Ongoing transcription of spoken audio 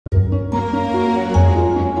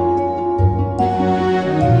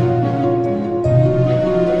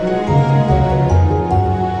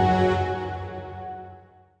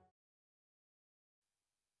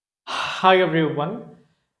Hi everyone.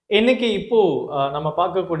 இன்னைக்கு இப்போ நம்ம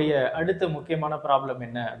பார்க்கக்கூடிய அடுத்த முக்கியமான ப்ராப்ளம்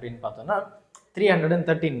என்ன அப்படின்னு பார்த்தோம்னா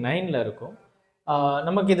 339ல இருக்கும்.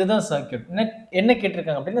 நமக்கு இதுதான் சர்க்யூட். என்ன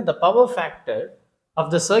கேட்டிருக்காங்க அப்படின்னா the power factor of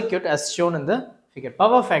the circuit as shown in the figure.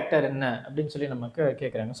 Power factor என்ன அப்படின்னு சொல்லி நமக்கு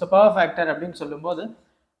கேட்குறாங்க. ஸோ power factor அப்படின்னு சொல்லும்போது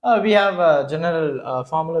we have a general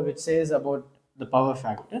formula which says about the power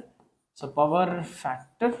factor. So power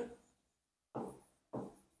factor,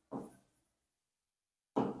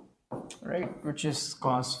 right, which is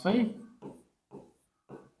cos phi,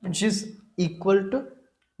 which is equal to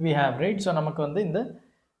we have, right. So நமக்கு வந்து இந்த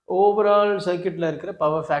overall circuitல இருக்கிற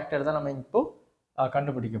power factor தான் நம்ம இப்போ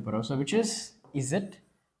கண்டுபிடிக்க போறோம். So which is Z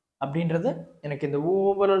அப்படின்றது எனக்கு இந்த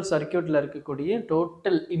overall circuitல இருக்கக்கூடிய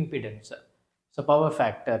total impedance. So power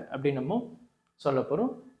factor அப்படி நம்ம சொல்ல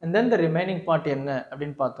போறோம். And then the remaining part என்ன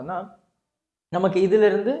அப்படின்னு பார்த்தோம்னா நமக்கு இதில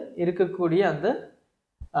இருந்து இருக்கக்கூடிய அந்த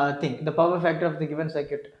thing, the power factor of the given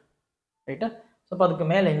circuit, ரைட்டா. ஸோ அப்போ அதுக்கு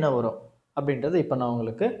மேலே என்ன வரும் அப்படின்றது இப்போ நான்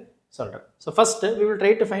உங்களுக்கு சொல்கிறேன். So first we will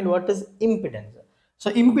try to find what is impedance. So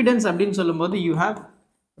impedance அப்படின்னு சொல்லும்போது you have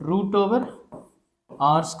root over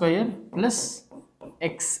r square plus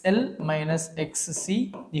xl minus xc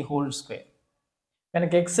the whole square.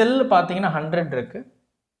 எனக்கு xl பார்த்தீங்கன்னா 100 இருக்குது,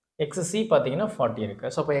 xc பார்த்தீங்கன்னா 40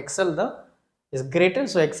 இருக்குது. ஸோ அப்போ xl தான் is greater,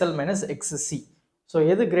 so xl minus xc. So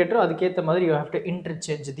எது கிரேட்டரோ அதுக்கேற்ற மாதிரி you have to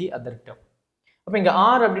interchange the other term. அப்போ இங்கே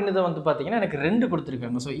ஆர் அப்படின்றத வந்து பார்த்தீங்கன்னா எனக்கு ரெண்டு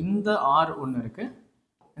கொடுத்துருக்காங்க. ஸோ இந்த ஆர் ஒன்று இருக்குது,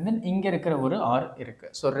 அண்ட் தென் இங்கே இருக்கிற ஒரு ஆர்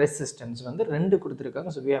இருக்குது. ஸோ ரெசிஸ்டன்ஸ் வந்து ரெண்டு கொடுத்துருக்காங்க.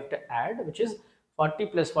 So we have to add, which is 40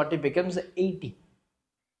 + 40 becomes 80,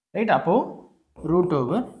 right. அப்போது root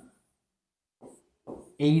over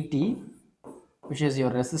 80 which is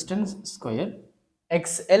your resistance square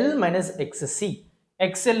xl minus xc.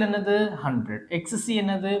 xl என்னது 100, xc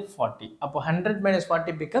என்னது 40. அப்போ 100 minus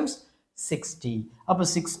 40 becomes 60. அப்போ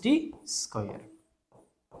 60 ஸ்கொயர்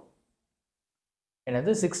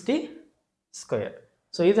என்னது 60 ஸ்கொயர்.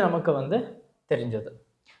 ஸோ இது நமக்கு வந்து தெரிஞ்சது.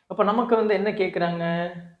 அப்போ நமக்கு வந்து என்ன கேட்குறாங்க,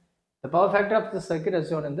 the power factor of the circuit as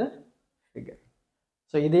shown in the figure.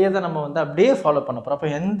 So இதையே தான் நம்ம வந்து அப்படியே ஃபாலோ பண்ண போகிறோம். அப்போ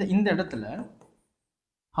இந்த இடத்துல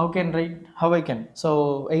how I can, ஸோ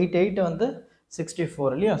 8 வந்து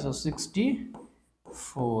 64 இல்லையா. ஸோ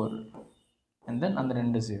 64 and then அந்த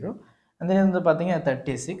ரெண்டு 0, and then வந்து பார்த்தீங்கன்னா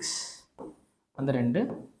 36 அந்த ரெண்டு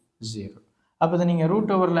 0. அப்போ இதை நீங்கள்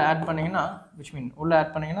ரூட் ஓவரில் ஆட் பண்ணிங்கன்னா, which mean உள்ளே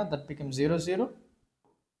ஆட் பண்ணிங்கன்னா that becomes 0 0,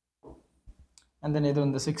 and then இது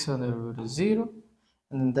வந்து 6 வந்து ஒரு 0,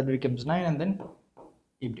 and then that becomes 9, and then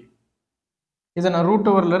இப்படி இதை நான் ரூட்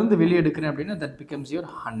ஓவர்லேருந்து வெளியே எடுக்கிறேன் அப்படின்னா that becomes your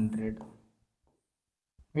 100,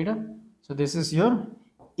 ரைட்டா. So this is your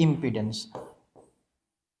impedance,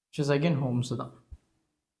 which is again ohms தான்,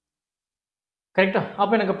 கரெக்டா.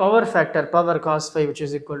 அப்போ எனக்கு power factor power cos phi which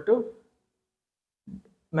is equal to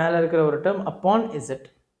மேலே இருக்கிற ஒரு டேர்ம் அப்பான் இசட்.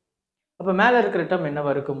 அப்போ மேலே இருக்கிற டேர்ம்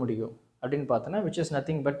என்னவா இருக்க முடியும் அப்படின்னு பார்த்தோன்னா which is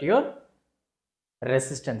nothing but your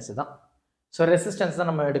resistance தான். ஸோ ரெசிஸ்டன்ஸ் தான்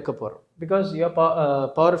நம்ம எடுக்க போகிறோம். Because your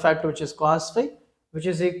power factor which is cos phi which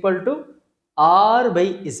is equal to r by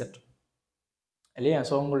z இல்லையா.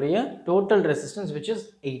 ஸோ உங்களுடைய டோட்டல் ரெசிஸ்டன்ஸ் which is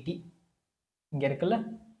 80 இங்கே இருக்குல்ல,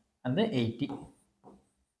 அந்த 80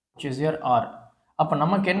 which is your r. அப்போ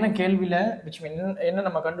நமக்கு என்ன கேள்வியில் which mean என்ன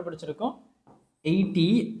நம்ம கண்டுபிடிச்சிருக்கோம், 80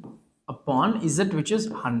 upon z which is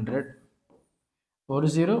 100. ஒரு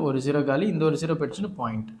 0 காலி, இந்த ஒரு 0 போயிடுச்சுன்னு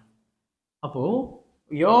பாயிண்ட். அப்போது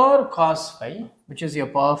your cos phi which is your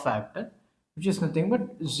power factor which is nothing but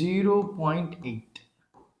 0.8.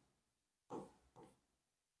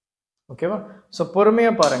 ஓகேவா. ஸோ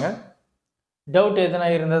பொறுமையாக பாருங்கள். டவுட் எதனா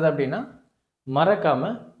இருந்தது அப்படின்னா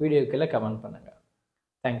மறக்காமல் வீடியோக்குள்ளே கமெண்ட் பண்ணுங்கள்.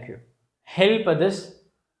 Thank you. Help others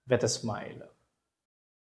with a smile.